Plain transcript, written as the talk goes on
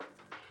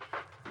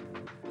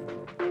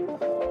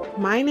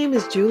My name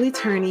is Julie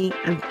Turney,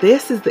 and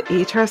this is the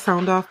HR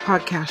Sound Off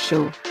podcast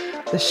show,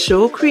 the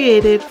show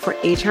created for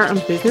HR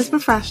and business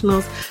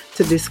professionals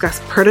to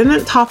discuss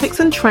pertinent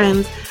topics and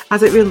trends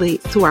as it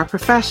relates to our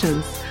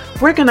professions.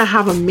 We're going to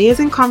have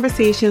amazing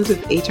conversations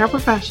with HR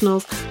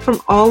professionals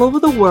from all over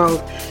the world,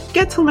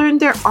 get to learn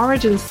their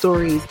origin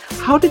stories.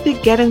 How did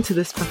they get into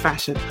this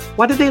profession?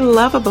 What do they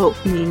love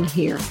about being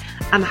here?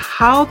 And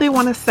how they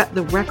want to set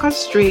the record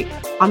straight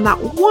on that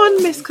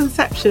one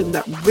misconception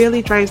that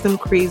really drives them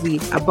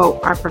crazy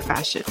about our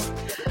profession.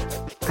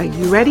 Are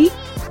you ready?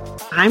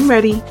 I'm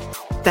ready.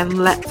 Then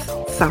let's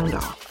sound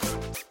off.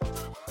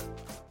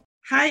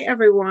 Hi,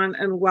 everyone,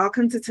 and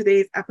welcome to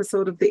today's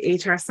episode of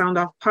the HR Sound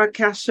Off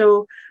podcast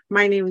show.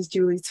 My name is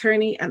Julie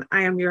Turney, and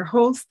I am your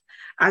host.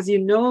 As you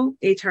know,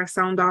 HR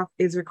Sound Off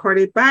is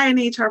recorded by an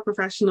HR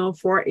professional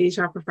for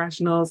HR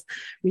professionals.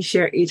 We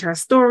share HR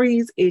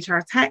stories, HR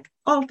tech,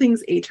 all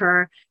things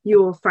HR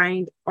you will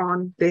find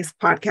on this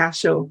podcast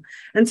show.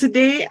 And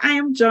today I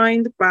am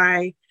joined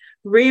by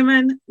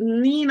Raymond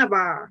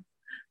Nienaber.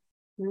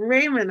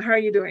 Raymond, how are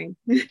you doing?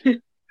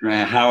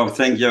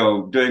 Thank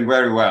you. Doing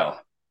very well.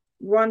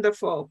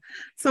 Wonderful.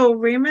 So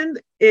Raymond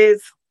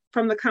is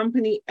from the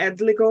company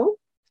Edligo,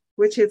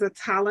 which is a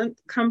talent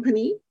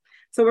company.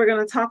 So we're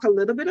going to talk a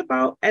little bit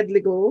about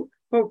Edligo,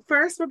 but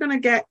first we're going to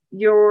get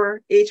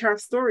your HR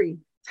story.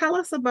 Tell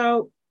us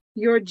about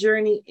your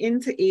journey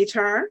into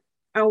HR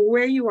and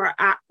where you are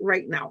at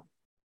right now.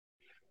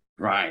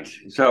 Right.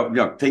 So,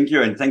 thank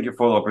you. And thank you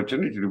for the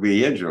opportunity to be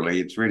here, Julie.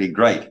 It's really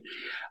great.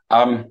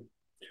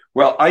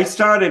 Well, I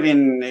started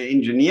in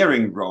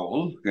engineering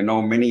role,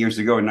 many years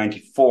ago in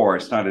 94. I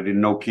started in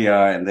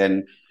Nokia and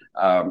then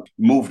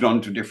moved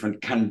on to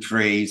different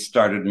countries,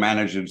 started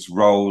managers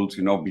roles,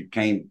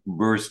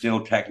 we're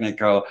still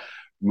technical,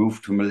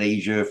 moved to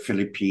Malaysia,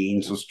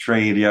 Philippines,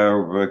 Australia,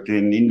 worked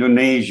in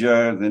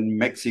Indonesia, then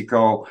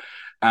Mexico.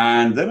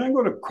 And then I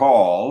got a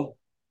call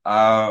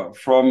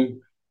from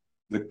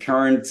the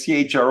current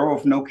CHRO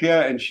of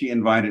Nokia, and she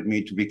invited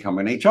me to become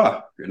an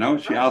HR.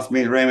 She asked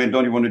me, Raymond,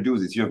 don't you want to do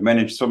this? You have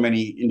managed so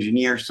many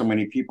engineers, so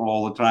many people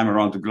all the time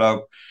around the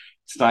globe.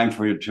 It's time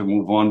for you to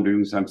move on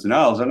doing something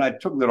else. And I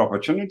took that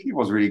opportunity. It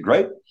was really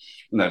great.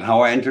 And that's how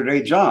I entered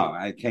HR.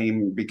 I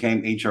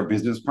became HR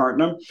business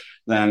partner.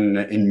 Then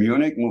in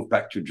Munich, moved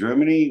back to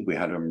Germany. We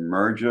had a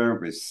merger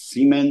with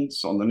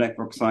Siemens on the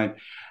network side.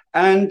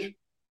 And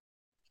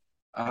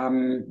I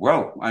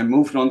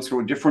moved on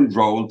through a different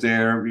role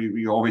there.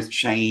 We always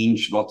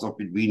change lots of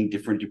between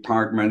different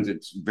departments.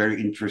 It's very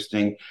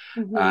interesting.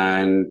 Mm-hmm.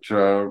 And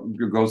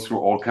you go through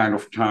all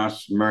kinds of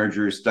tasks,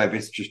 mergers,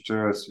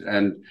 divestitures,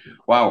 and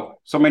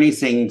so many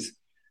things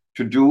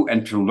to do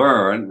and to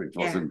learn, which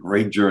was a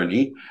great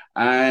journey.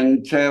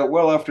 And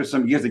after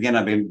some years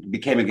again,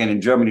 became again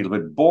in Germany a little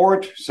bit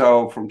bored.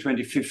 So from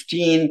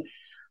 2015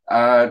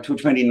 to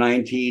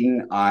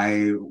 2019,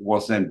 I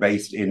was then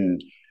based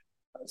in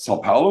Sao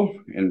Paulo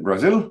in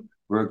Brazil,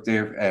 worked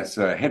there as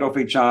head of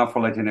HR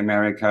for Latin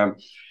America.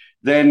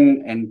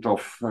 Then end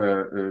of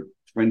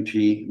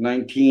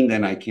 2019,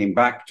 then I came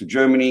back to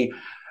Germany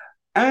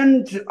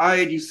and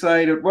I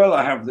decided,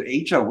 I have the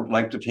age, I would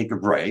like to take a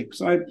break.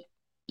 So I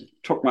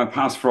took my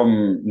pass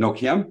from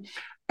Nokia.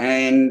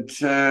 And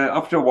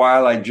after a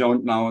while, I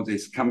joined now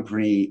this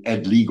company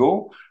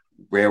Edligo,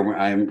 where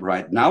I'm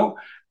right now.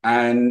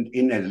 And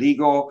in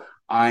Edligo,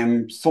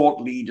 I'm thought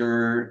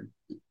leader,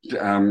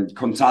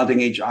 consulting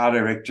HR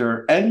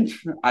director, and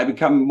I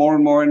become more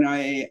and more an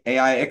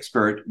AI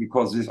expert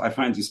because I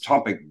find this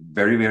topic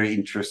very, very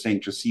interesting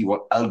to see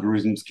what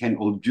algorithms can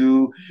all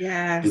do.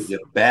 Yes. Is there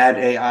bad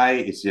AI?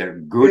 Is there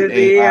good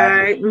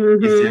AI?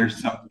 Mm-hmm. Is there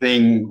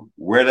something?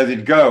 Where does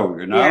it go?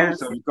 Yes.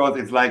 So because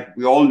it's like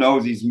we all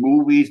know these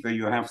movies where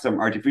you have some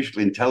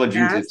artificial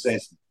intelligence that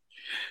says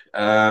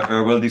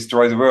will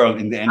destroy the world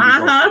in the end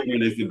because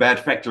human is the bad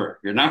factor.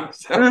 So.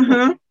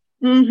 Mm-hmm.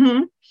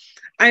 Mm-hmm.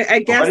 I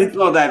guess, but it's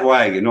not that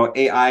way.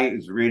 AI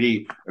is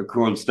really a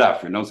cool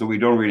stuff. So we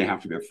don't really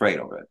have to be afraid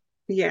of it.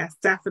 Yes,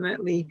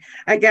 definitely.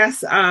 I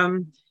guess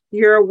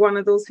you're one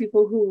of those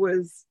people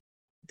who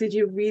did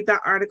you read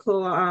that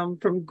article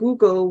from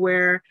Google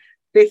where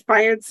they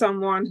fired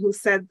someone who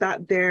said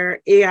that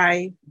their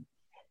AI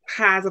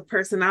has a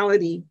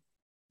personality?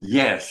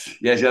 Yes.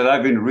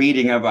 I've been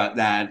reading about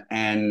that.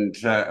 And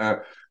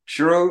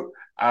true.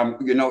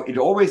 It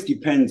always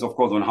depends, of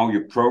course, on how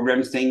you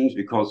program things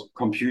because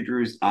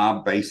computers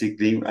are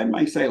basically, I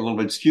might say, a little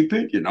bit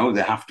stupid.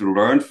 They have to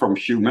learn from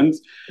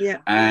humans. Yeah.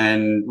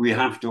 And we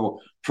have to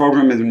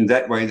program them in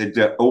that way that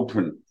they're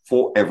open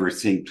for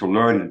everything to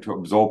learn and to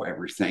absorb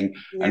everything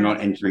and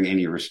not entering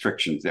any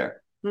restrictions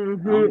there.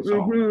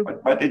 Mm-hmm,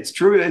 But it's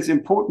true, it's an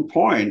important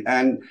point.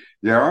 And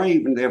there are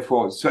even,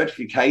 therefore,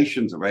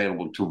 certifications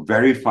available to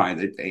verify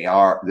that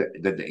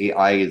the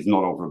AI is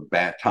not of a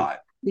bad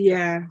type.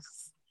 Yes.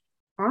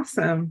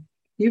 Awesome.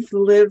 You've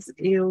lived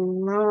a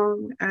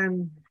long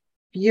and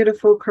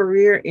beautiful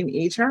career in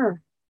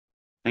HR.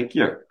 Thank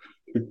you.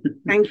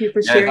 Thank you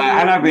for sharing.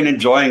 And I've been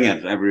enjoying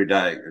it every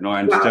day,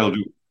 and still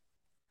do.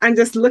 I'm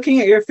just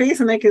looking at your face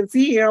and I can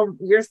see,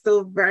 you're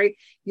still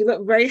you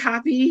look very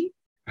happy.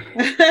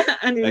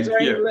 and Thank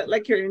enjoying, you.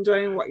 like you're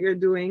enjoying what you're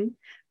doing.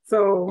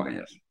 So Oh,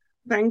 yes.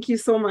 thank you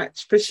so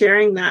much for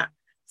sharing that.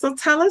 So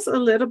tell us a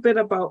little bit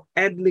about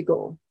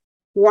Edligo.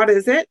 What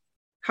is it?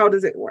 How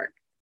does it work?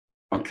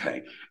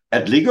 Okay.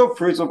 At Lego,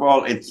 first of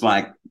all, it's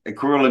like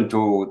equivalent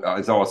to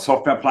it's our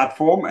software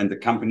platform, and the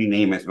company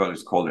name as well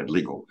is called at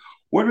Lego.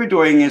 What we're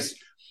doing is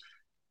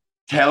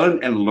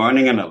talent and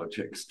learning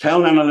analytics.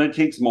 Talent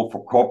analytics more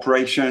for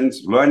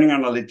corporations, learning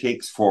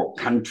analytics for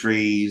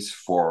countries,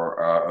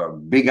 for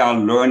bigger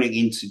learning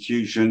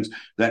institutions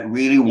that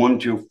really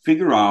want to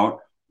figure out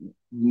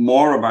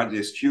more about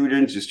their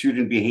students, the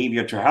student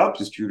behavior to help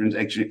the students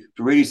actually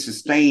to really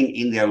sustain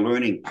in their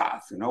learning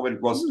path.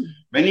 Because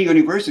many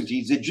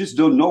universities, they just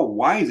don't know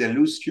why they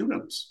lose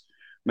students.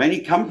 Many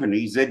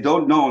companies, they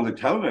don't know on the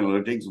talent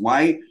analytics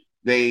why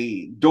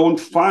they don't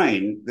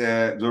find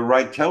the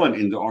right talent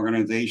in the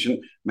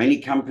organization. Many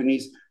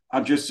companies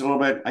are just a little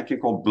bit, I can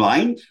call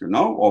blind,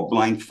 or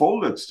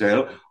blindfolded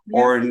still,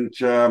 or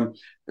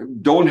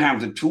don't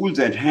have the tools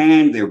at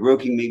hand. They're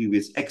working maybe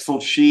with Excel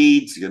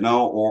sheets,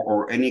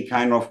 or any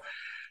kind of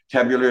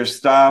tabular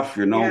stuff,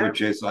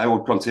 which is, I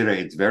would consider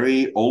it's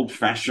very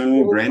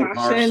old-fashioned,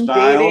 grandpa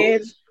style,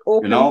 dated,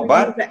 open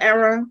but the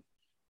era.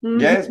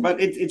 Yes,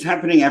 but it's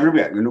happening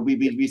everywhere.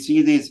 We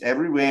see this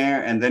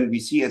everywhere, and then we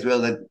see as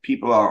well that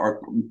people are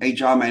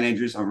HR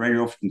managers are very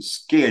often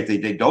scared.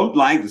 They don't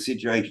like the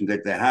situation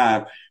that they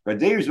have, but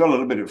they're as well a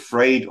little bit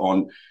afraid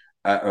on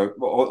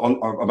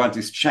about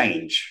this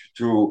change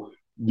to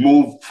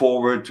move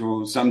forward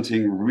to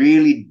something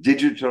really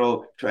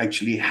digital to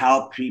actually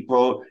help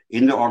people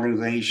in the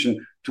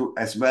organization to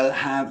as well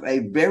have a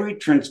very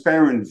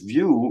transparent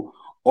view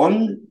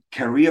on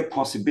career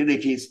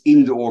possibilities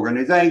in the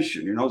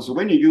organization. So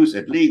when you use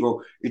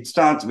Edligo, it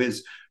starts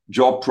with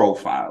job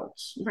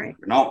profiles, right?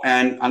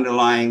 And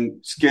underlying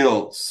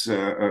skills,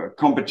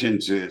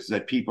 competences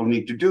that people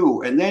need to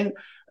do, and then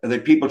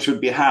that people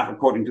should have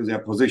according to their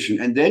position.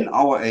 And then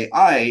our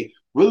AI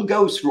will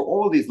go through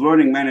all these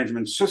learning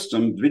management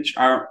systems which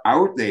are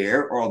out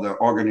there or the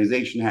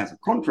organization has a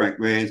contract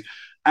with,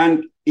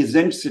 and is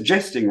then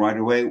suggesting right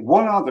away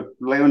what are the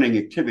learning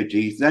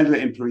activities that the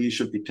employee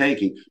should be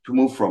taking to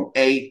move from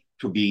A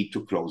to B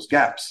to close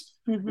gaps.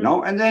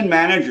 And then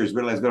managers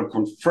will as well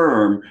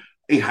confirm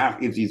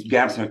if these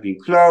gaps have been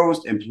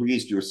closed.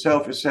 Employees do a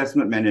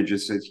self-assessment. Manager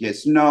says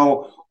yes,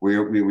 no,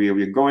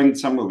 we're going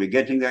somewhere, we're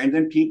getting there, and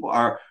then people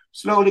are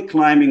slowly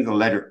climbing the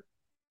ladder.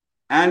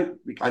 And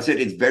I said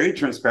it's very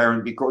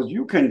transparent because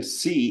you can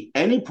see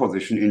any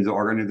position in the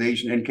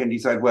organization and can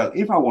decide, well,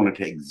 if I want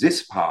to take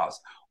this path,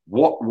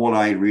 what will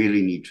I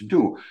really need to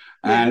do?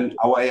 And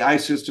our AI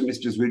system is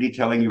just really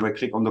telling you, I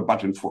click on the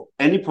button for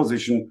any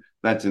position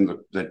that's in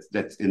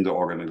the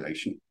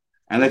organization.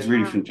 And that's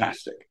really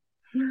fantastic.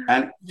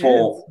 And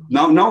for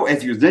now,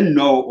 as you then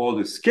know all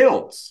the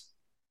skills,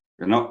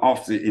 in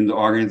the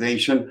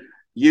organization,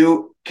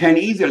 you can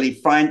easily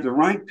find the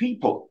right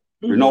people,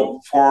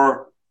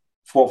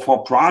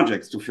 for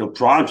projects, to fill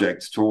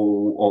projects,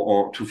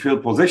 or to fill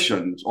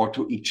positions, or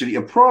to actually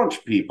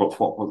approach people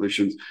for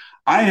positions.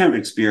 I have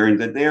experienced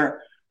that there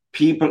are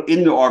people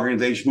in the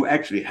organization who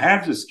actually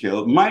have the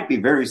skill, might be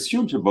very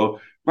suitable,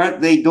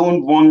 but they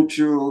don't want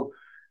to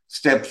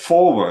step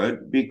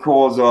forward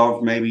because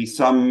of maybe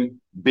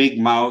some big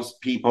mouth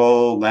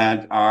people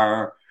that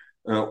are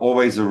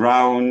always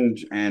around,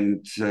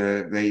 and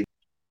they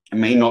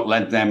may not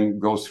let them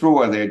go through,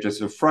 or they're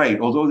just afraid,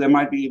 although they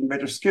might be even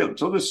better skilled.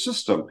 So the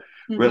system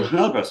will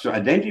help us to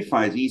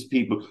identify these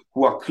people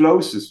who are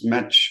closest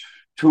match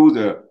to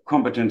the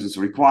competences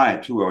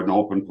required to an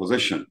open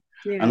position.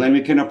 And then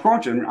we can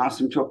approach them and ask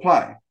them to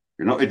apply.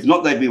 It's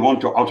not that we want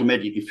to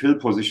automatically fill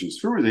positions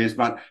through this,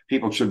 but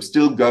people should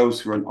still go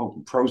through an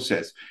open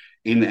process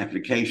in the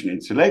application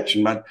and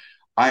selection. But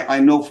I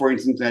know, for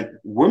instance, that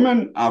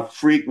women are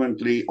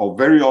frequently, or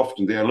very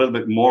often, they're a little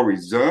bit more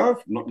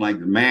reserved, not like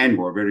the men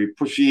who are very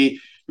pushy,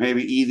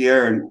 maybe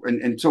easier.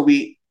 And so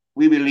we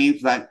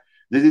believe that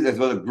this is as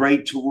well a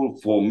great tool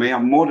for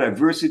more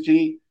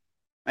diversity,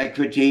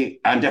 equity,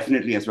 and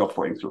definitely as well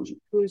for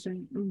inclusion.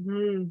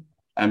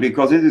 And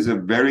because it is a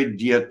very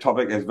dear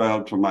topic as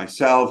well to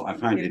myself, I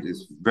find it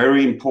is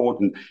very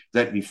important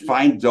that we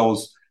find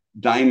those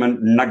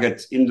diamond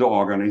nuggets in the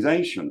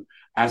organization.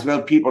 As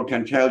well, people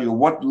can tell you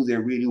what do they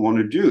really want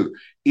to do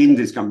in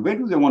this company. Where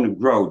do they want to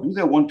grow? Do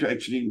they want to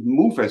actually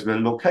move as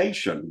well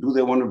location? Do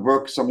they want to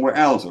work somewhere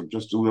else, or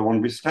just do they want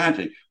to be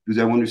static? Do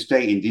they want to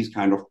stay in this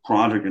kind of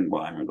project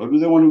environment, or do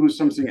they want to do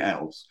something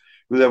else?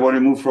 Do they want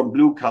to move from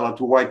blue color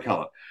to white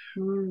color?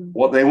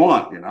 What they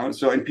want,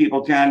 So, and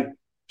people can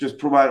just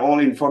provide all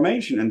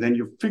information, and then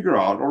you figure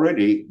out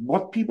already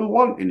what people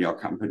want in your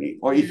company.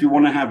 Or if you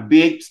want to have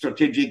big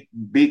strategic,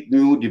 big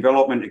new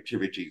development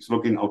activities,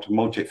 look in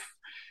automotive.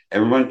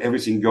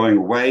 Everything going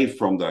away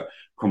from the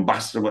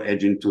combustible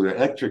engine to the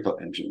electrical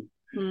engine.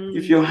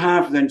 If you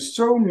have then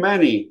so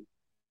many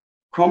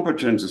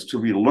competences to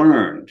be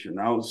learned,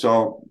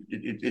 so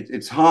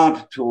it's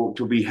hard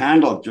to be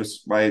handled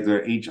just by the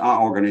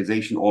HR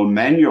organization all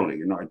manually,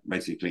 it's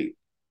basically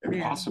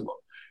impossible.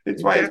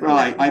 It's why as well,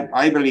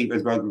 I believe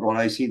as well, what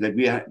I see that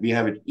we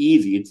have it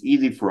easy. It's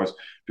easy for us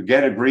to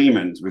get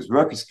agreements with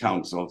workers'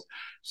 councils.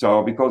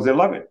 So because they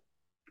love it.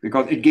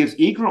 Because it gives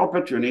equal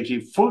opportunity,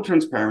 full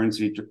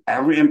transparency to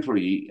every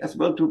employee, as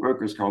well to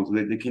workers' council,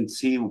 that they can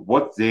see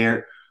what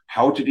they're,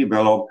 how to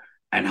develop,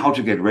 and how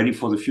to get ready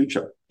for the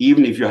future.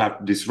 Even if you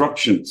have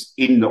disruptions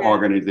in the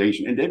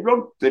organization, and they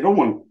don't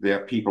want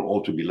their people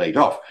all to be laid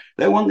off.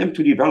 They want them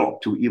to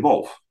develop, to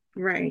evolve.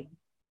 Right.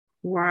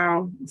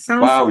 Wow.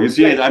 Wow, you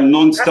see it. I'm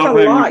non-stop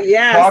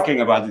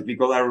talking about it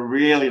because I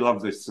really love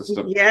this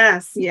system.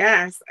 Yes,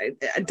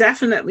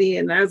 definitely.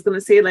 And I was going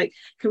to say, like,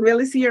 can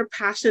really see your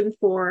passion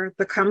for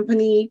the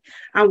company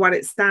and what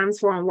it stands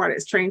for and what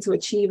it's trying to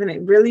achieve. And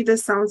it really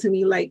does sound to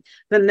me like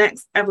the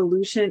next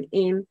evolution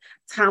in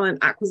talent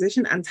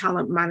acquisition and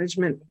talent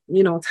management,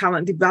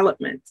 talent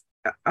development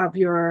of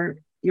your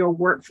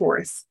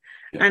workforce.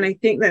 Yeah. And I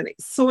think that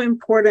it's so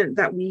important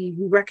that we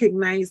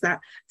recognize that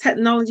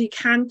technology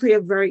can play a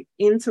very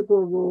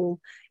integral role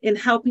in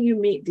helping you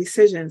make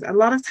decisions. A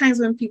lot of times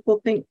when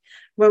people think,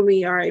 when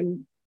we are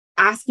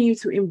asking you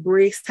to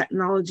embrace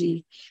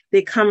technology,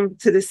 they come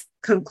to this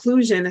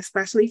conclusion,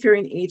 especially if you're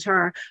in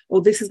HR, oh,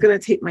 this is going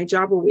to take my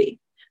job away,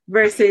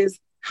 versus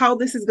how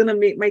this is going to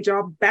make my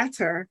job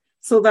better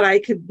so that I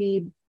could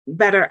be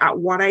better at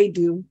what I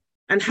do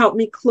and help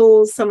me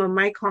close some of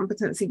my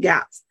competency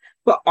gaps,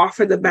 but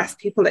offer the best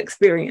people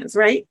experience,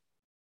 right?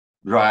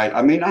 Right.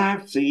 I mean, I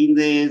have seen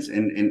this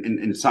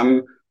in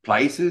some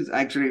places.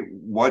 Actually,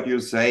 what you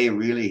say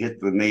really hit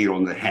the nail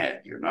on the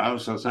head,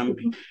 So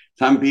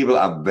some people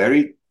are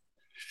very,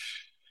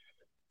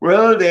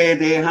 well, they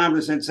have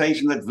the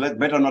sensation that let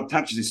better not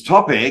touch this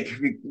topic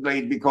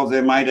because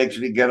they might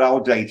actually get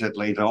outdated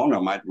later on,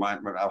 or might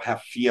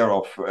have fear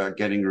of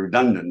getting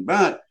redundant.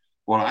 But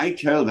what I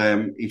tell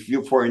them, if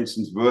you're, for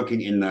instance,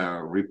 working in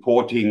a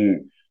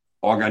reporting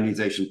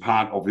organization,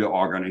 part of your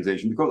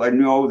organization, because I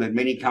know that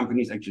many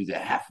companies actually, they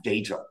have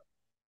data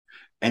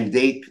and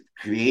they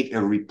create a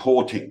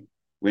reporting.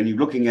 When you're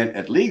looking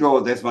at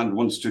Lego, this one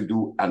wants to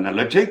do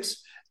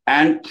analytics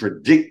and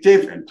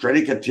predictive and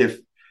predicative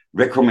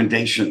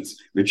recommendations,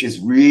 which is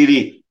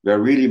really, there are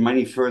really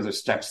many further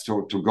steps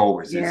to go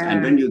with this.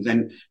 And when you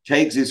then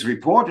take this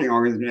reporting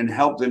organization and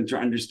help them to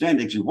understand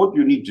actually what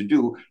you need to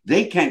do,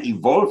 they can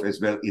evolve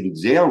as well in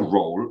their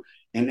role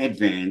in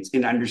advance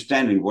in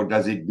understanding what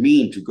does it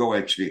mean to go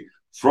actually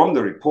from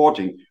the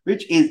reporting,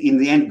 which is in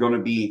the end going to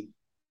be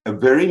a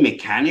very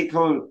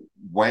mechanical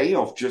way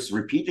of just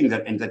repeating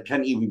that, and that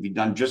can even be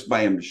done just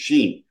by a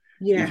machine.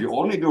 If you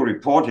only do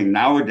reporting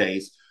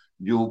nowadays,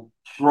 your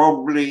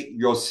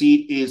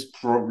seat is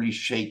probably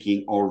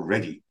shaking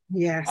already.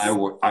 Yes,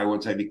 I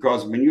would say,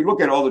 because when you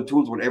look at all the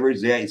tools, whatever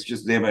is there, it's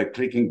just there by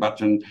clicking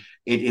button.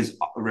 It is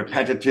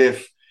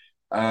repetitive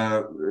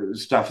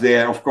stuff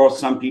there. Of course,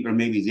 some people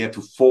may be there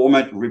to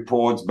format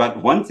reports,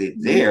 but once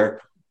it's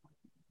there,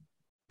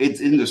 it's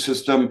in the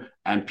system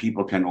and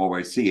people can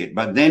always see it.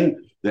 But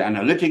then the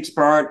analytics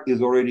part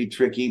is already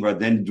tricky, but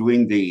then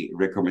doing the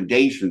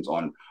recommendations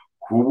on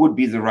who would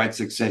be the right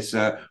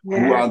successor,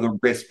 who are the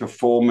best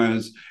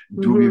performers,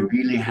 do we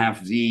really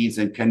have these,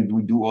 and can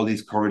we do all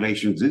these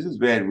correlations? This is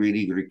where it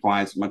really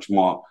requires much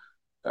more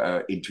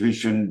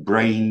intuition,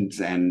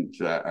 brains, and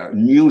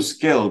new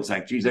skills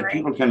actually that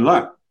people can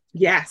learn.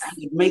 Yes.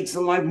 And it makes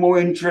the life more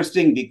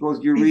interesting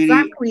because you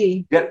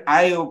really get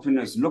eye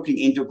openers looking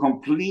into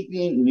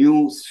completely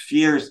new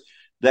spheres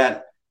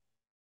that,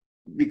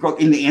 because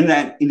in the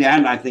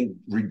end, I think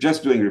we're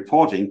just doing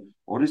reporting.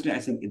 Honestly, I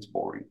think it's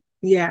boring.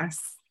 Yes.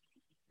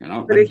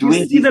 But if you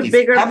see the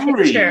bigger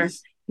picture.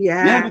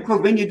 Yeah,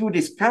 because when you do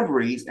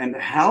discoveries and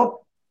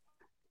help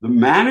the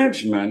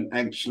management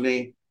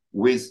actually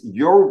with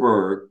your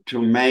work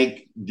to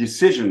make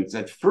decisions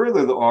that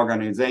further the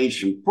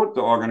organization, put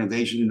the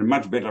organization in a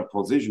much better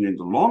position in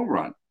the long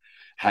run,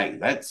 hey,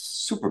 that's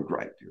super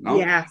great,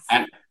 Yes.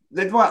 And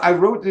that's why I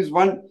wrote this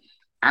one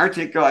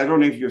article. I don't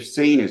know if you've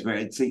seen it, where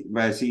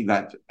I see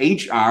that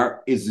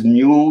HR is the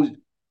new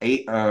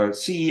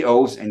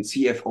CEOs and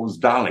CFOs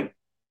darling.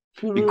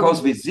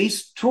 Because with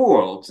these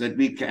tools that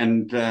we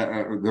can,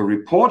 the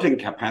reporting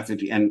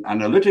capacity and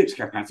analytics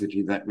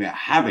capacity that we are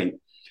having,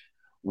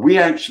 we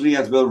actually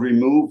as well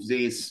remove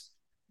these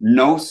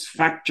nose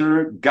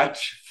factor, gut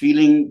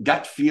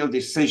feel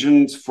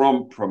decisions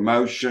from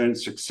promotion,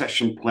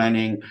 succession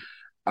planning,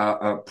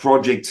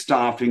 project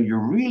staffing. You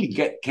really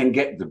can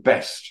get the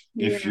best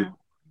if you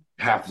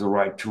have the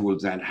right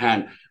tools at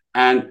hand.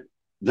 And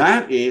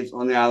that is,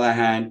 on the other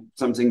hand,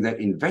 something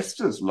that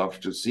investors love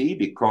to see,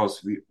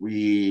 because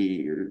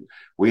we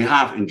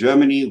have in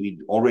Germany, we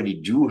already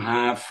do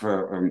have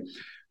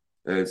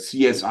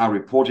CSR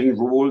reporting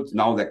rules.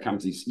 Now there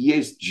comes this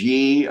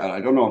ESG. I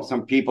don't know if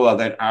some people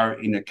that are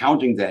in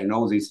accounting, they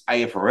know this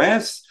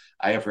IFRS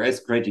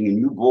creating a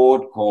new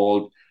board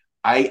called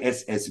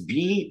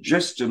ISSB,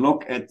 just to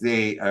look at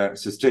the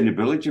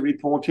sustainability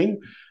reporting.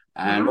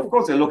 And of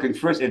course, they're looking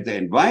first at the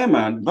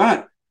environment,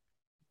 but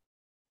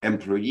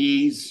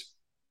employees,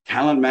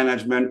 talent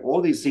management,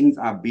 all these things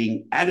are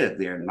being added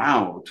there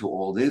now to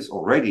all this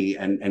already.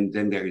 And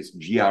then there is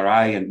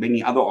GRI and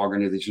many other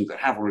organizations that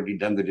have already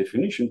done the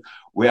definition,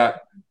 where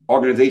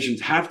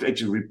organizations have to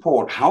actually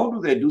report how do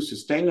they do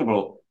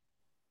sustainable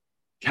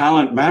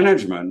talent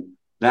management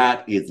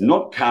that is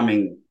not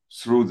coming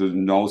through the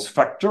nose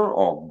factor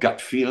or gut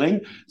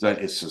feeling,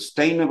 that is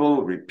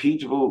sustainable,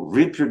 repeatable,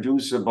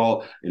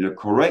 reproducible in a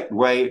correct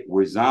way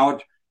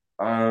without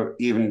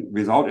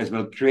as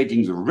well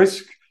creating the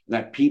risk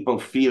that people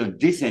feel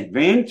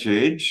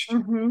disadvantaged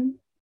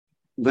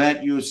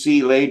that you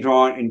see later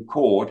on in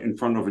court in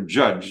front of a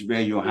judge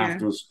where you have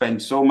to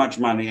spend so much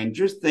money. And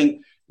just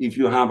think, if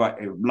you have a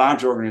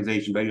large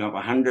organization where you have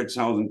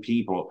 100,000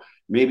 people,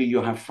 maybe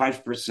you have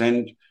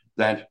 5%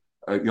 that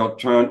your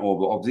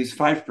turnover of these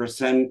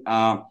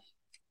 5%,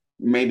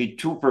 maybe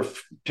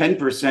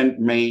 10%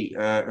 may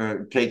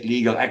take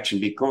legal action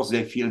because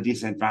they feel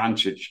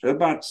disadvantaged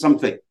about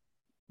something.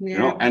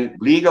 And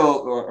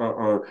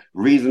legal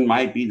reason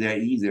might be there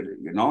either,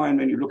 and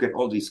when you look at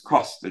all these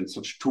costs, and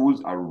such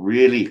tools are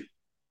really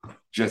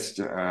just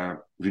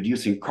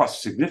reducing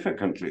costs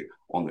significantly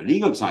on the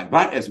legal side,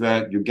 but as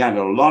well, you get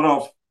a lot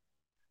of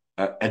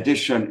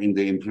addition in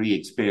the employee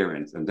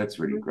experience, and that's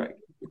really great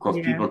because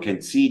people can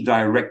see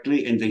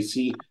directly and they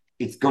see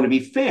it's going to be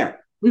fair.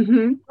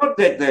 Not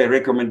that the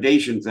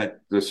recommendations that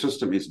the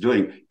system is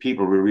doing,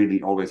 people will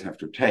really always have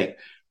to take.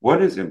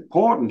 What is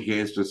important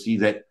here is to see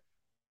that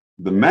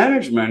the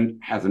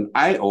management has an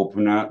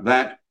eye-opener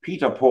that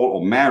Peter, Paul,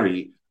 or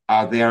Mary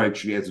are there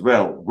actually as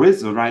well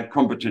with the right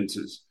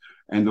competences.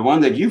 And the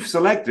one that you've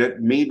selected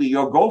may be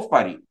your golf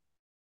buddy,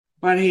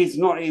 but he's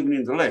not even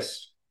in the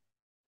list.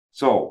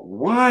 So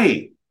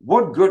why?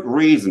 What good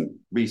reason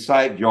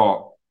beside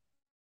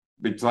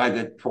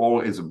that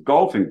Paul is a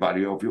golfing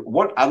buddy of you?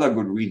 What other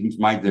good reasons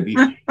might there be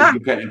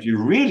if you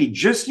really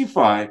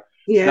justify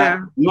that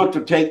not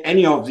to take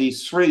any of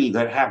these three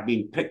that have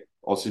been picked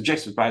or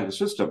suggested by the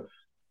system?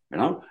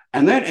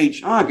 And then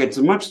HR gets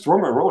a much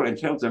stronger role and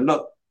tells them,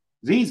 look,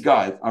 these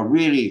guys are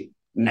really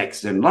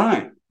next in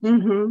line.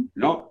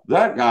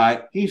 That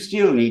guy, he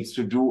still needs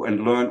to do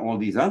and learn all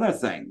these other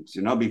things,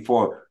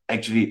 before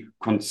actually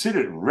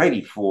considered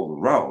ready for the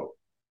role.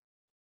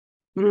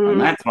 And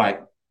that's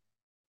like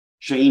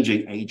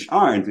changing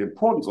HR and the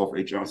importance of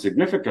HR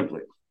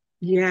significantly.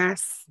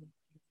 Yes.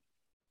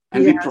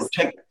 And we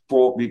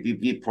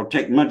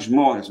protect much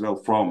more as well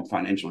from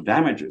financial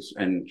damages.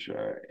 And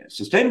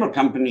sustainable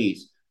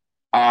companies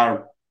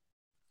are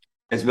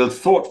as well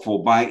thought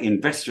for by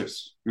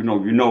investors.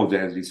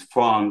 There's these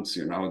funds,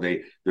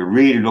 they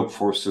really look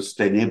for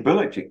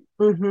sustainability.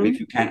 And if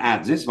you can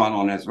add this one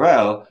on as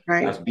well,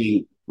 as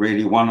being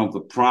really one of the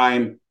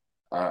prime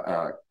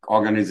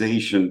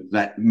organizations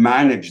that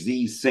manage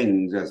these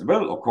things as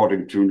well,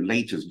 according to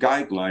latest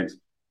guidelines,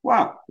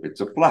 wow,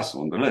 it's a plus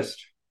on the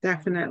list.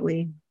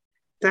 Definitely.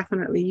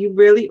 You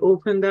really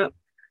opened up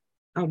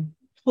a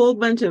whole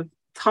bunch of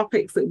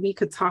topics that we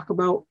could talk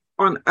about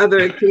on other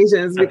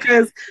occasions,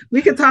 because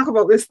we could talk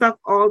about this stuff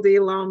all day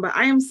long. But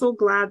I am so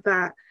glad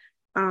that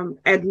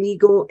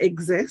EdLegal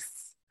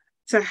exists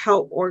to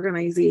help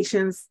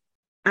organizations,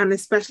 and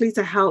especially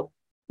to help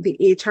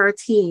the HR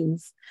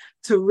teams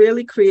to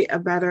really create a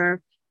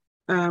better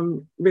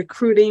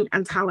recruiting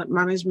and talent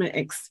management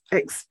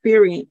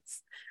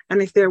experience.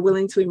 And if they're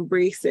willing to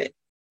embrace it,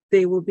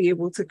 they will be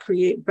able to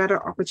create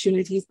better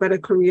opportunities, better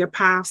career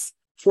paths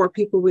for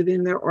people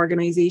within their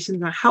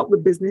organizations, and help the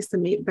business to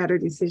make better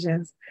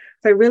decisions.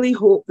 So I really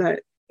hope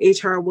that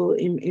HR will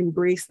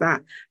embrace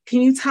that.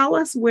 Can you tell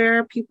us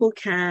where people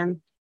can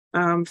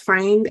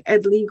find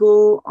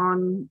EdLegal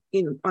on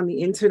the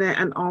internet,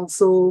 and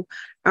also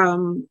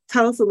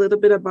tell us a little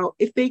bit about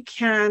if they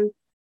can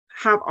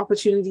have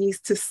opportunities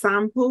to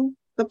sample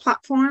the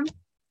platform?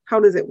 How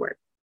does it work?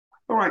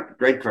 All right,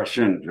 great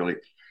question, Julie.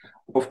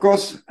 Of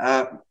course,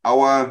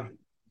 our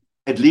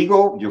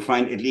EdLegal, you'll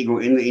find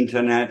EdLegal in the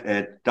internet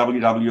at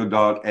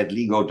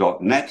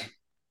www.edlegal.net.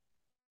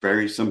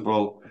 Very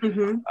simple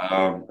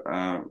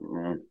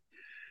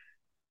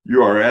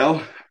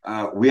URL.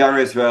 We are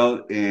as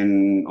well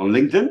on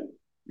LinkedIn.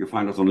 You'll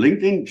find us on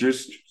LinkedIn.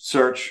 Just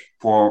search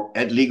for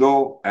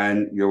EdLegal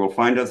and you will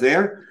find us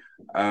there.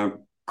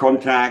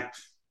 Contact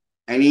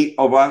any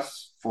of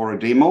us for a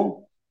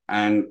demo,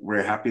 and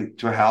we're happy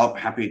to help,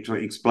 happy to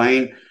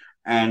explain.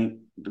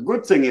 And the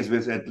good thing is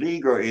with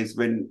EdLegal is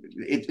when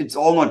it's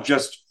all not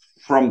just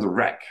from the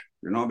rec,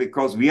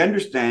 because we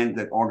understand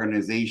that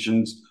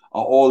organizations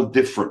are all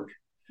different.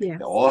 Yes.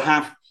 They all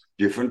have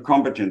different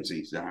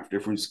competencies. They have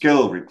different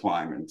skill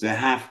requirements. They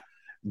have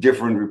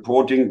different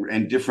reporting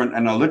and different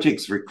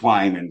analytics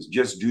requirements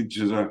just due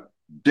to the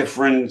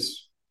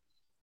difference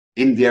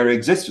in their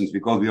existence,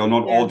 because we are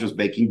not all just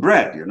baking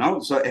bread,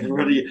 So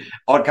everybody,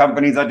 all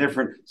companies are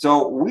different.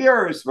 So we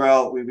are as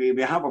well, we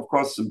have, of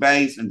course, the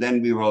base, and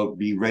then we will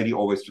be ready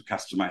always to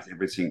customize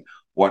everything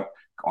what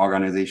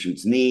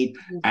organizations need.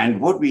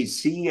 And what we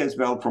see as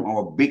well from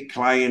our big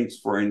clients,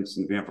 for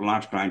instance, we have a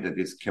large client that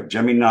is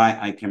Capgemini.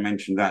 I can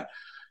mention that.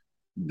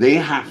 They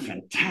have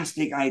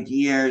fantastic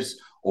ideas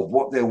of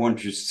what they want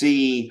to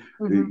see,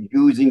 Mm-hmm.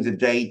 using the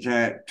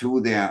data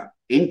to their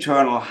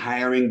internal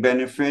hiring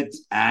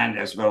benefits and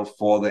as well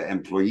for the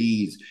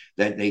employees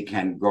that they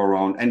can go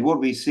around. And what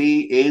we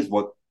see is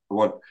what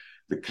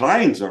the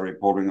clients are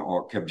reporting,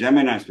 or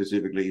Capgemini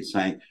specifically is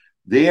saying,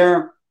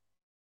 they're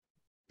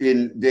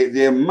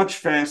much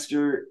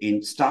faster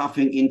in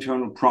staffing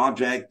internal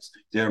projects.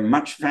 They're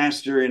much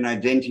faster in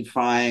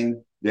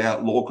identifying their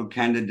local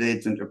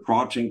candidates and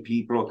approaching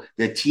people.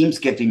 Their team's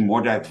getting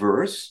more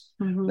diverse.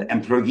 Mm-hmm. The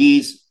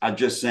employees are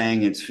just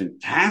saying it's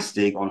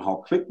fantastic on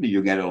how quickly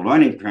you get a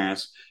learning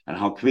path and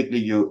how quickly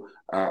you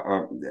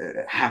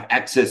have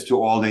access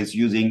to all this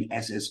using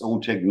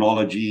SSO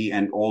technology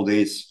and all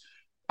this,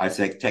 I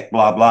say tech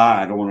blah blah.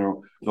 I don't want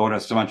to load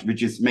us so much, which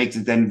just makes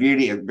it then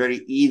really a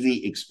very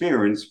easy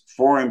experience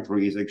for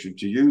employees actually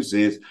to use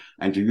this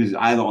and to use it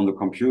either on the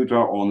computer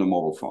or on the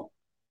mobile phone.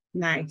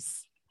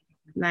 Nice.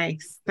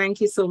 Thank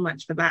you so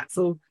much for that.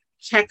 So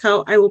check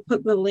out, I will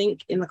put the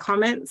link in the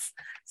comments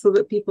so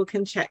that people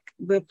can check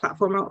the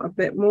platform out a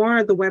bit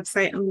more, the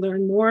website, and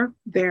learn more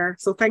there.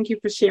 So thank you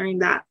for sharing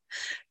that.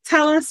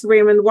 Tell us,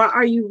 Raymond, what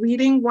are you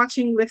reading,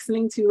 watching,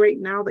 listening to right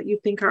now that you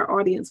think our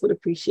audience would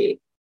appreciate?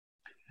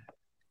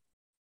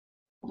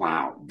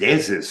 Wow,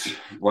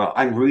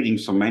 I'm reading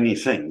so many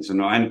things,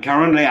 and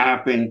currently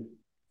I've been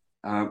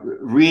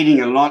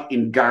reading a lot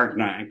in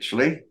Gartner,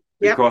 actually,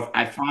 because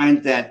I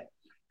find that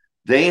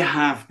they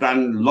have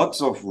done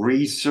lots of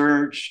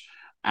research,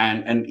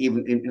 and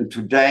even in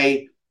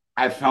today,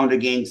 I found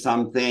again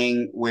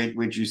something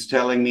which is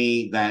telling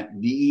me that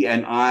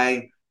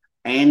DE&I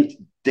and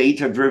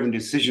data-driven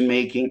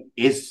decision-making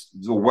is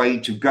the way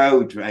to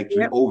go to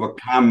actually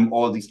overcome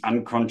all these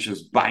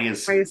unconscious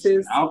biases.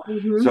 You know?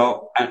 Mm-hmm.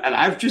 So, and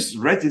I've just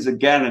read this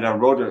again, and I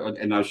wrote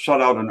and I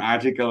shot out an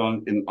article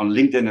on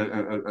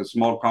LinkedIn, a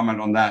small comment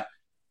on that,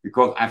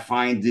 because I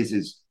find this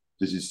is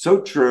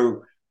so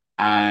true.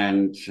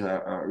 And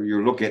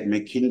you look at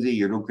McKinsey,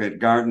 you look at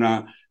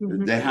Gartner,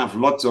 mm-hmm. they have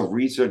lots of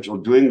research or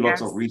doing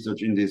lots of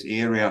research in this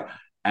area.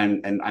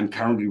 And I'm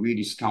currently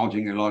really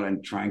scouting a lot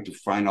and trying to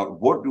find out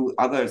what do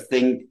others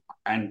think.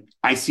 And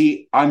I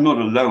see I'm not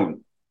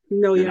alone.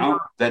 No, you're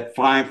not. That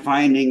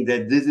finding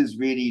that this is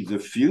really the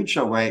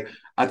future way.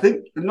 I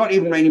think not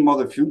even anymore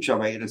the future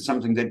way. It is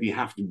something that we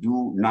have to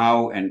do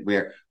now, and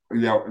where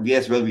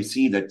we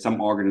see that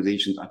some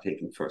organizations are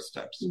taking first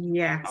steps.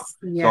 Yes.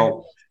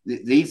 So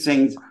these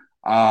things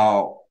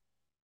are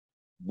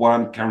what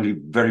I'm currently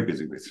very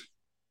busy with.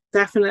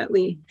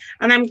 Definitely.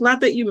 And I'm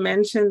glad that you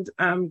mentioned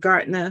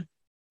Gartner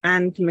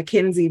and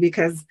McKinsey,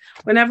 because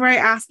whenever I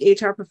ask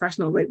HR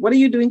professionals, like, what are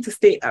you doing to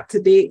stay up to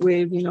date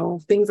with,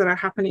 things that are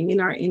happening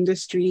in our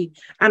industry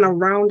and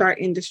around our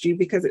industry,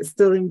 because it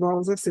still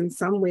involves us in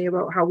some way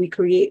about how we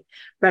create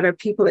better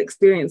people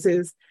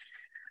experiences.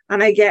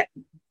 And I get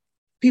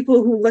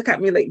people who look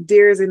at me like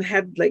deers in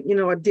head, like,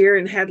 a deer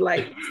in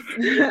headlights.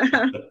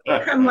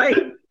 I'm like,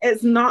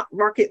 it's not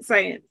rocket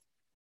science.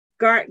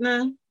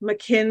 Gartner,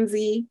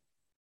 McKinsey,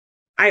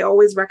 I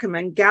always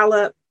recommend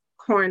Gallup,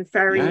 Korn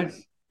Ferry.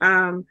 Yes.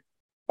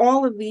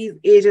 All of these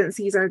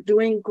agencies are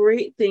doing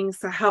great things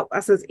to help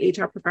us as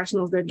HR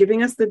professionals. They're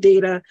giving us the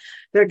data,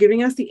 they're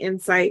giving us the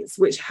insights,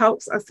 which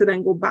helps us to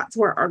then go back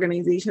to our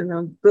organization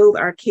and build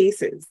our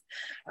cases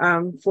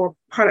for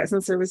products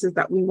and services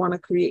that we want to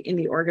create in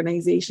the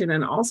organization.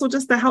 And also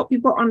just to help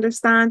people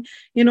understand,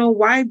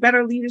 why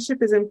better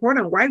leadership is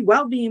important, why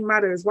well-being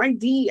matters, why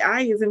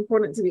DEI is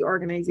important to the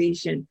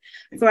organization.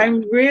 So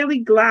I'm really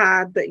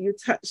glad that you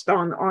touched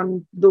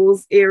on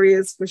those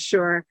areas for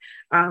sure,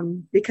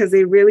 because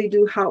they really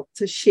do help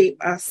to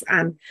shape us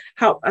and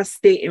help us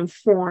stay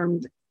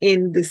informed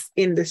in this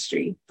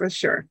industry for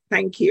sure.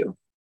 Thank you.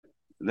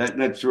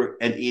 That's true.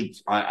 And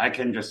I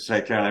can just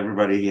tell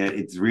everybody here,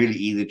 it's really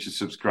easy to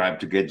subscribe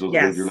to get those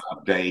regular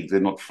updates. They're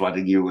not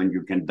flooding you, and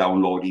you can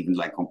download even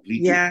like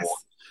complete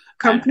reports.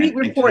 Complete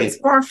reports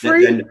for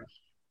free.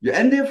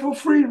 And they're for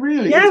free,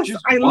 really. Yes,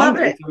 I love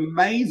it. It's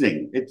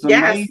amazing. It's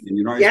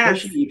amazing,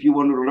 especially if you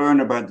want to learn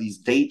about these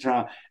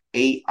data,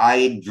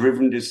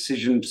 AI-driven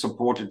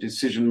supported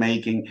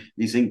decision-making.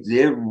 These things,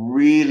 they're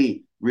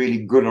really,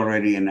 really good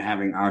already in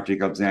having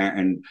articles there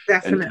and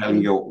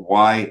telling you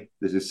why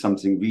this is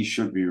something we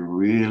should be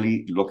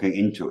really looking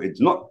into. It's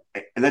not,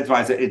 that's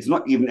why I said it's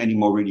not even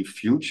anymore really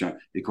future,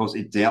 because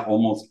it's there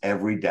almost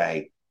every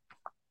day.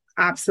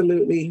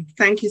 Absolutely.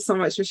 Thank you so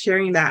much for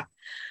sharing that.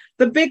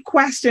 The big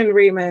question,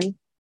 Raymond,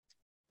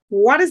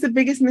 what is the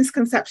biggest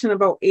misconception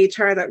about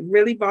HR that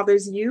really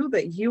bothers you,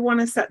 that you want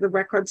to set the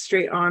record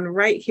straight on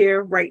right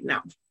here, right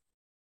now?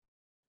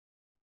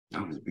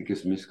 Oh, the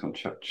biggest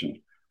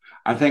misconception.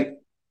 I think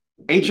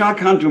HR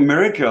can't do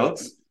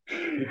miracles.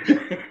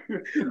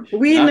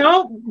 We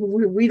know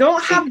we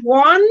don't have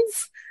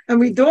wands, and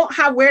we don't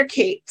wear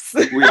capes.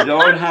 We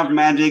don't have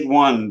magic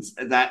wands.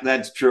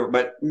 That's true.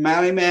 But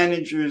many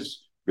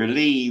managers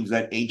believe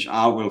that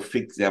HR will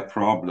fix their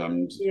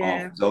problems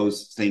of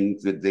those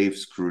things that they've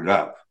screwed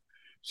up.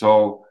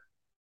 So,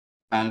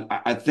 and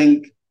I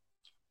think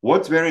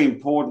what's very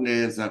important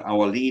is that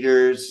our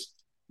leaders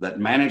that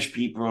manage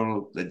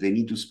people, that they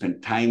need to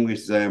spend time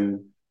with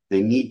them,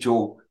 They need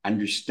to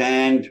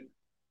understand,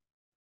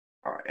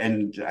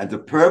 and the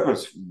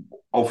purpose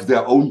of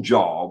their own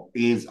job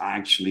is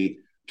actually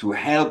to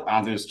help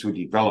others to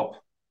develop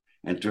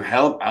and to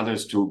help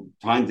others to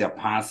find their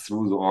path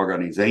through the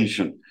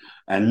organization,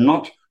 and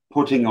not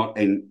putting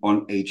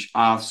on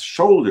HR's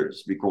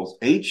shoulders, because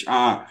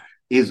HR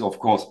is, of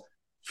course,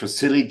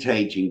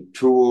 facilitating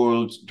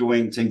tools,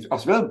 doing things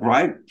as well,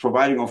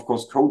 providing, of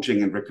course,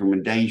 coaching and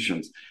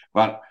recommendations.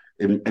 But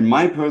in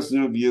my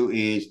personal view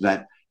is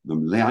that the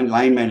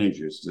line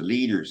managers, the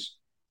leaders,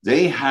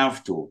 they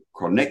have to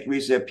connect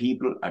with their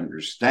people,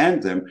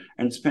 understand them,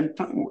 and spend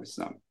time with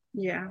them.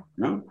 Yeah.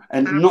 You know?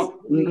 And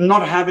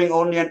not having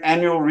only an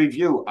annual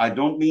review. I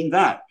don't mean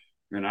that.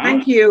 You know?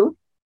 Thank you.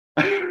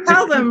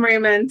 Tell them,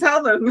 Raymond.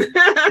 Tell them.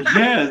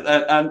 Yes,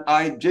 and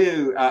I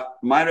do.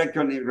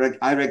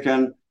 I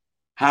reckon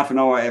half an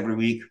hour every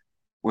week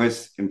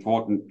with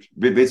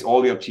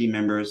all your team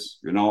members,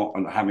 you know,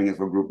 and having it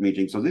for group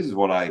meetings. So this is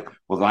what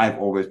I've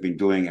always been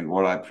doing and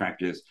what I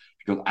practice,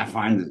 because I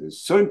find this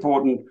is so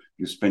important.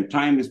 You spend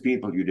time with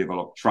people, you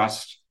develop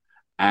trust,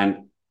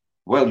 and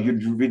well,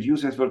 you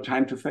reduce as well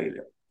time to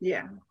failure.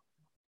 Yeah,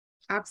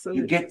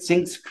 absolutely. You get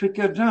things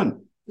quicker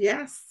done.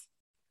 Yes.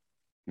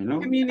 You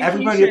know,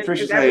 everybody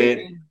appreciates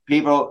it.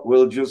 People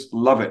will just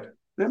love it.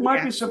 They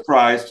might be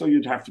surprised, so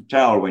you'd have to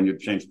tell when you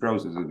change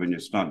processes, when you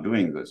start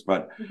doing this.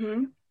 But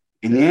in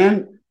the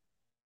end,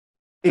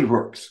 it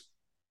works.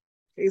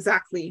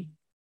 Exactly.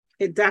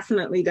 It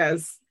definitely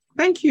does.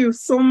 Thank you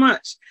so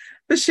much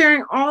for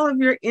sharing all of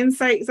your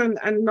insights and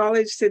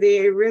knowledge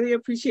today. I really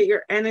appreciate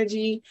your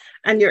energy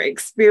and your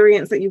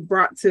experience that you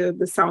brought to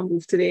the sound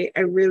booth today.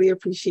 I really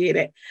appreciate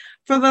it.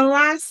 For the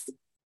last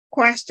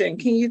question,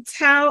 can you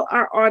tell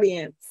our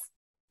audience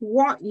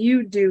what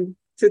you do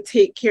to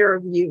take care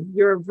of you?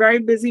 You're a very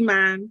busy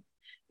man.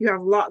 You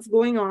have lots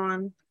going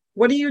on.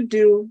 What do you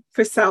do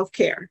for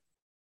self-care?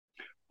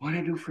 What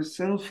I do for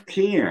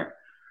self-care?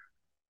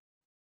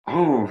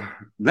 Oh,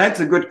 that's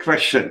a good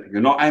question.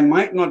 You know, I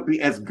might not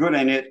be as good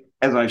in it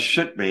as I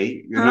should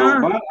be, you know,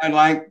 but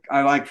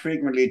I like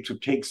frequently to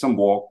take some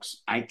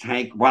walks.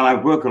 While I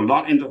work a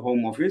lot in the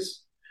home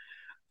office,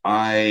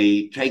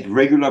 I take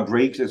regular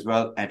breaks as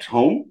well at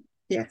home.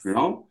 Yes. You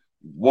know,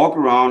 walk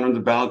around on the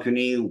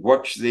balcony,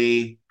 watch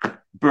the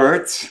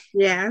birds.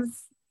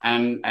 Yes.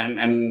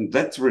 And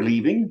that's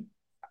relieving.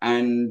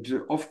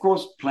 And of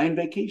course, plan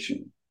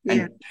vacation. Yeah.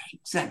 And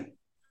take them.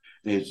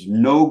 There's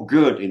no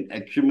good in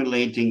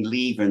accumulating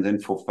leave and then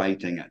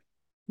forfeiting it.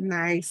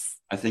 Nice.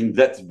 I think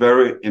that's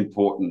very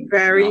important.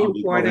 Very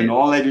important. In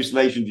all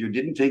legislation, you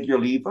didn't take your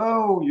leave.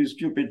 Oh, you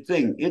stupid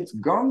thing. It's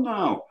gone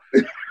now.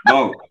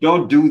 No,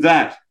 don't do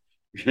that.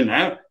 You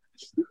know?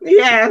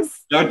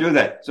 Yes. Don't do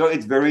that. So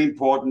it's very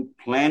important.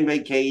 Plan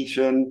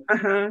vacation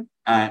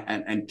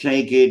and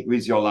take it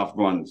with your loved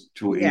ones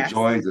to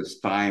enjoy this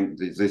time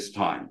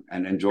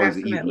and enjoy the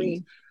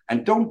evenings.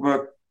 And don't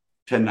work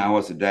 10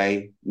 hours a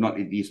day, not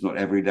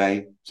every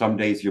day. Some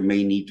days you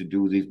may need to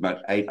do this,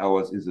 but 8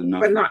 hours is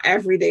enough. But not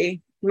every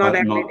day. Not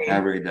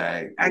every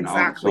day.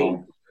 Exactly.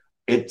 So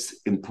it's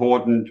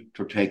important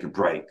to take a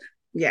break.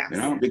 Yes. You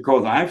know,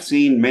 because I've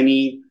seen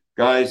many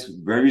guys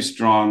very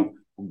strong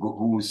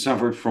who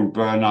suffered from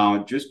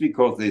burnout just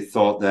because they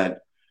thought that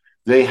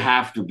they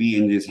have to be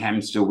in this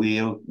hamster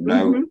wheel.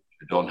 No, you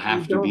don't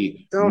have to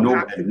be.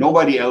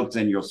 Nobody else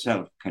than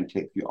yourself can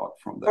take you out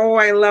from that. Oh,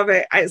 I love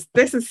it.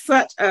 This is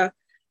such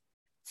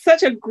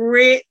a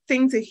great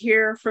thing to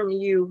hear from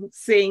you,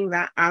 saying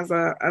that as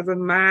a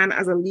man,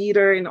 as a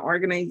leader in the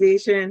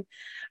organization,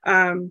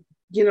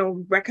 you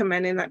know,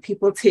 recommending that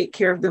people take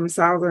care of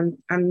themselves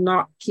and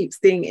not keep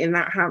staying in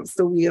that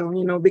hamster wheel,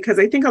 you know, because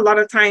I think a lot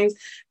of times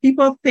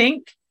people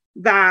think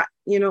that,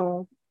 you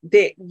know,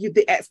 the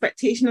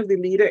expectation of the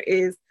leader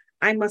is,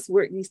 I must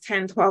work these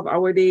 10,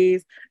 12-hour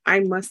days. I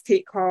must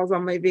take calls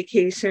on my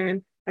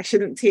vacation. I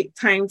shouldn't take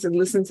time to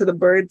listen to the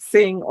birds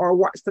sing or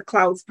watch the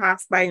clouds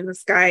pass by in the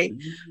sky.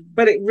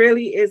 But it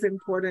really is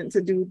important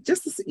to do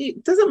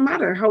it doesn't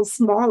matter how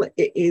small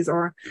it is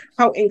or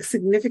how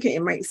insignificant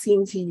it might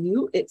seem to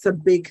you. It's a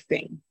big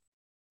thing.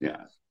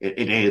 Yeah,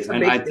 it is.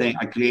 And I think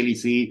I clearly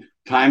see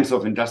times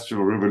of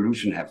industrial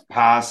revolution have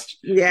passed.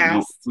 Yes. You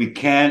know, we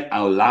can't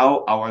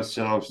allow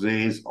ourselves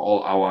this.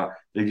 All our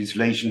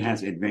legislation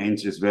has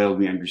advanced as well.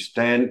 We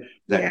understand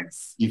that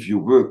if you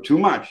work too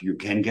much, you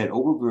can get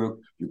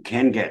overworked, you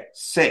can get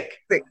sick.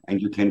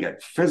 And you can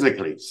get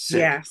physically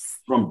sick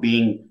from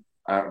being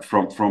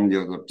from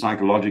the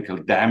psychological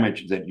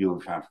damage that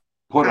you have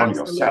put on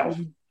yourself.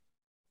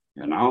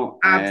 You know,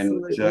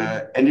 and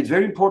it's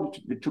very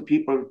important to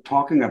people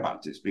talking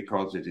about this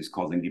because it is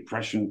causing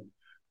depression,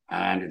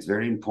 and it's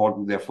very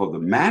important there for the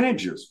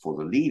managers, for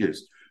the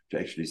leaders to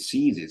actually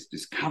see this,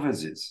 discover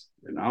this,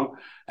 you know,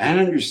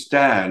 and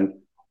understand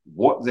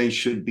what they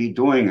should be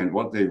doing and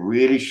what they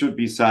really should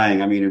be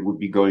saying. I mean, it would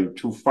be going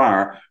too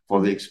far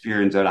for the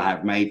experience that I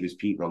have made with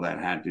people that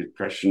had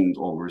depression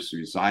or were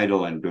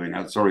suicidal and doing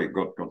that. Sorry,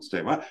 God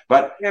stay well.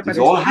 But it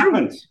all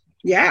happens.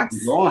 Yes.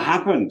 It all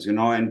happens, you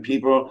know,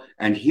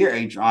 and here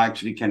HR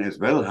actually can as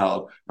well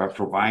help by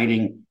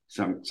providing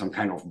some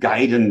kind of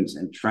guidance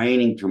and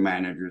training to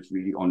managers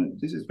really on,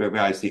 this is where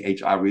I see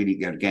HR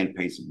really again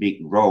plays a big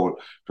role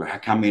to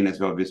come in as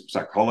well with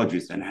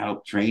psychologists and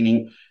help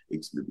training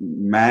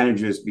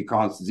managers,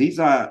 because these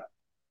are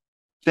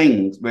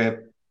things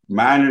where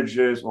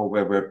managers or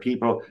where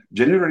people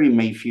generally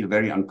may feel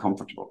very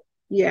uncomfortable.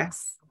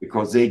 Yes.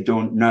 Because they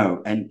don't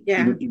know. And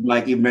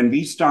even when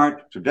we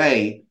start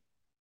today,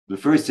 the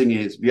first thing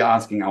is we're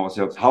asking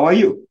ourselves, how are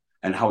you?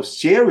 And how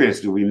serious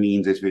do we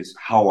mean this with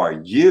how are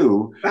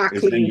you?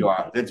 Exactly.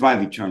 That's why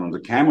we turn on the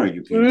camera.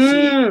 You can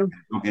see,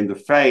 look in the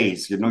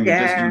face, you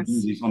just don't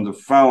do this on the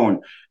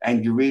phone.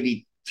 And you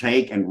really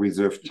take and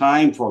reserve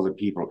time for the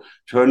people.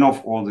 Turn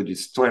off all the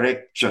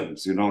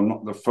distractions,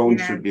 not the phone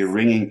should be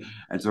ringing.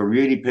 And so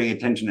really pay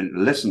attention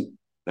and listen.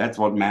 That's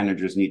what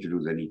managers need to do.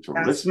 They need to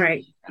listen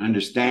and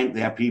understand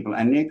their people,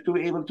 and they need to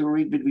be able to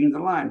read between the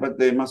lines, but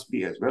they must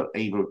be as well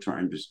able to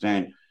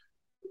understand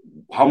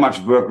how much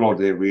workload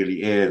there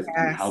really is,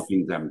 and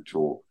helping them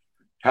to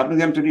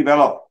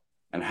develop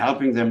and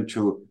helping them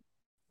to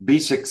be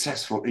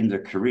successful in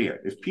their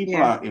career. If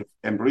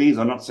employees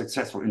are not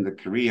successful in their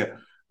career,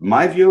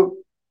 my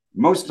view,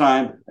 most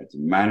time it's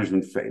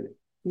management failure.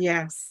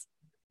 Yes,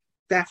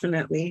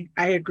 definitely.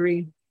 I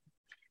agree.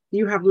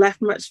 You have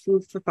left much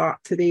food for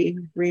thought today,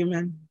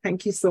 Raymond.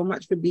 Thank you so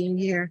much for being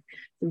here.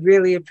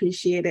 Really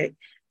appreciate it.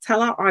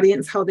 Tell our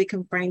audience how they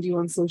can find you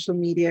on social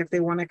media if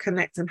they want to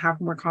connect and have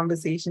more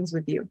conversations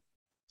with you.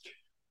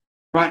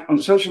 Right. On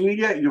social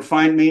media, you'll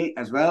find me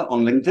as well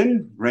on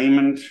LinkedIn,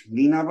 Raymond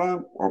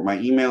Nienaber, or my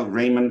email,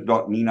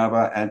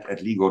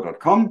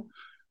 raymond.nienaber@ligo.com.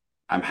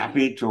 I'm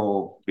happy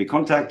to be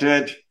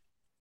contacted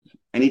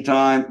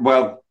anytime.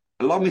 Well,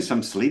 allow me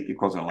some sleep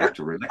because I like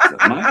to relax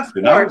at night,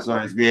 So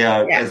as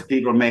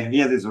people may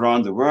hear this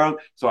around the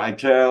world, so I'm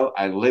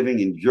living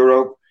in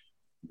Europe,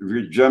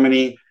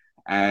 Germany,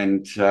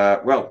 and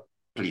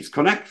please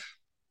connect.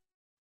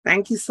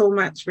 Thank you so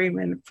much,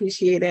 Raymond.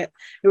 Appreciate it.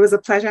 It was a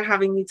pleasure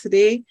having you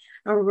today,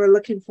 and we're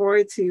looking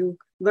forward to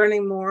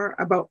learning more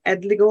about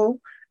Edligo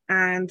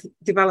and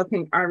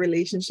developing our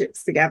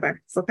relationships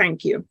together. So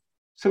thank you.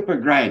 Super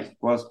great. It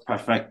was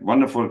perfect.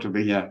 Wonderful to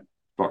be here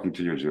talking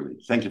to you, Julie.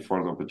 Thank you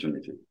for the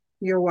opportunity.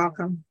 You're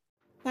welcome.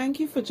 Thank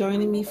you for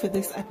joining me for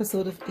this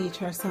episode of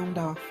HR Sound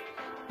Off.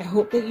 I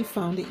hope that you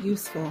found it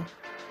useful.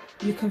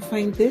 You can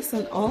find this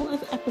and all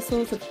other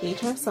episodes of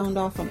HR Sound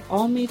Off on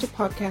all major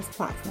podcast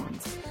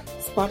platforms.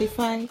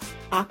 Spotify,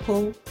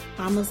 Apple,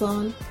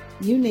 Amazon,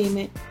 you name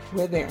it,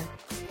 we're there.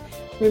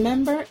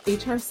 Remember,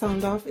 HR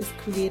Sound Off is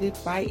created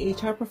by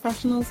HR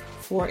professionals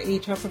for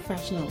HR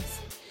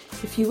professionals.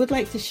 If you would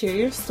like to share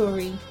your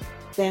story,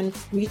 then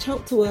reach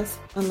out to us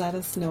and let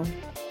us know.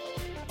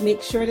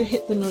 Make sure to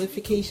hit the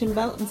notification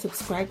bell and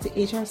subscribe to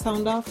HR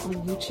Sound Off on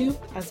YouTube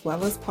as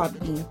well as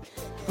Podbean.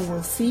 And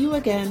we'll see you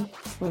again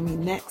when we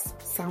next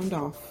sound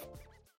off.